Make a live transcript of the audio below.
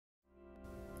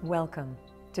Welcome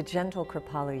to Gentle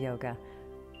Kripalu Yoga.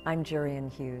 I'm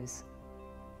Jurian Hughes.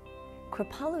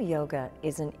 Kripalu Yoga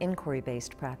is an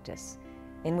inquiry-based practice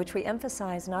in which we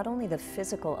emphasize not only the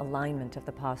physical alignment of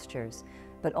the postures,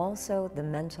 but also the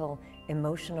mental,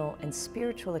 emotional, and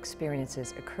spiritual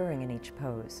experiences occurring in each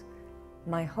pose.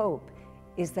 My hope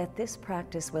is that this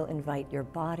practice will invite your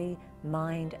body,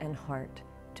 mind, and heart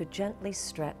to gently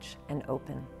stretch and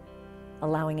open,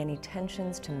 allowing any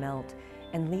tensions to melt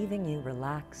and leaving you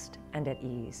relaxed and at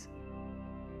ease.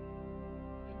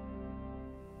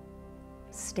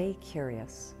 Stay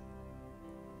curious.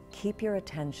 Keep your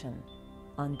attention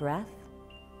on breath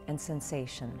and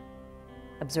sensation,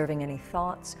 observing any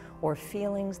thoughts or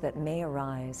feelings that may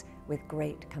arise with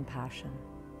great compassion.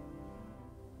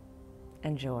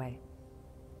 Enjoy.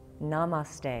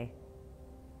 Namaste.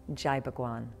 Jai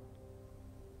Bhagwan.